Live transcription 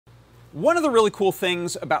One of the really cool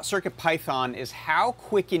things about CircuitPython is how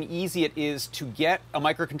quick and easy it is to get a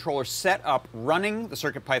microcontroller set up running the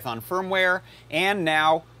CircuitPython firmware and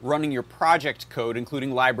now running your project code,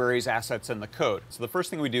 including libraries, assets, and the code. So the first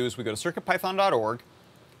thing we do is we go to circuitpython.org,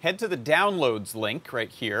 head to the downloads link right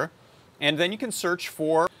here, and then you can search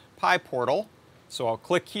for PyPortal. So I'll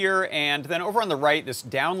click here, and then over on the right, this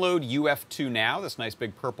download UF2 now, this nice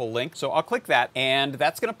big purple link. So I'll click that, and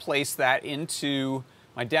that's going to place that into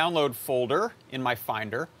my download folder in my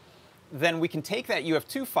Finder. Then we can take that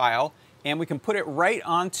UF2 file and we can put it right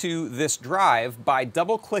onto this drive by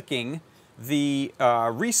double-clicking the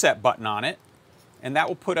reset button on it, and that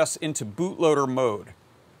will put us into bootloader mode.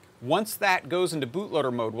 Once that goes into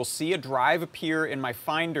bootloader mode, we'll see a drive appear in my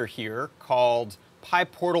Finder here called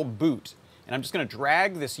PyPortal boot. And I'm just going to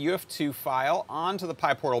drag this UF2 file onto the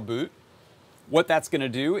PyPortal boot. What that's going to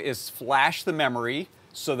do is flash the memory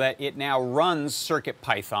so that it now runs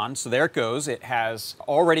CircuitPython. So there it goes. It has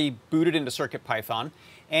already booted into CircuitPython.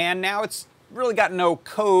 And now it's really got no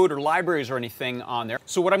code or libraries or anything on there.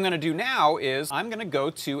 So what I'm going to do now is I'm going to go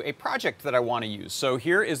to a project that I want to use. So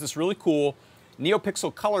here is this really cool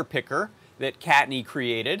NeoPixel color picker that Kattni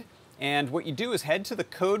created. And what you do is head to the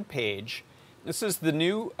code page. This is the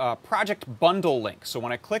new project bundle link. So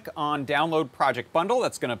when I click on download project bundle,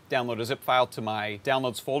 that's going to download a zip file to my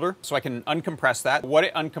downloads folder. So I can uncompress that. What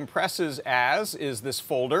it uncompresses as is this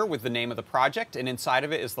folder with the name of the project, and inside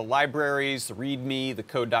of it is the libraries, the readme, the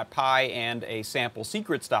code.py, and a sample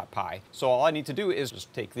secrets.py. So all I need to do is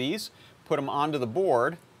just take these, put them onto the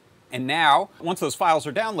board, and now, once those files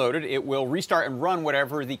are downloaded, it will restart and run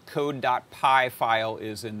whatever the code.py file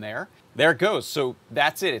is in there. There it goes. So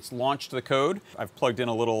that's it. It's launched the code. I've plugged in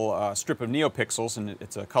a little strip of NeoPixels, and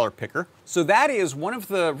it's a color picker. So that is one of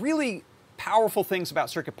the really powerful things about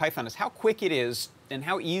CircuitPython is how quick it is and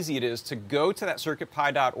how easy it is to go to that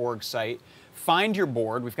circuitpy.org site, find your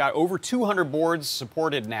board. We've got over 200 boards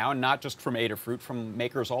supported now, not just from Adafruit, from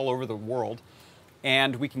makers all over the world.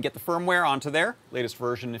 And we can get the firmware onto there, latest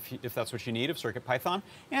version if that's what you need of CircuitPython.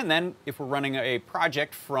 And then if we're running a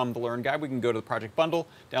project from the Learn Guide, we can go to the project bundle,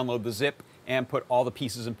 download the zip, and put all the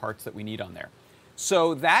pieces and parts that we need on there.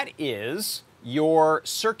 So that is your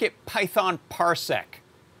CircuitPython Parsec.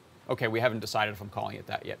 Okay, we haven't decided if I'm calling it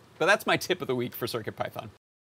that yet, but that's my tip of the week for CircuitPython.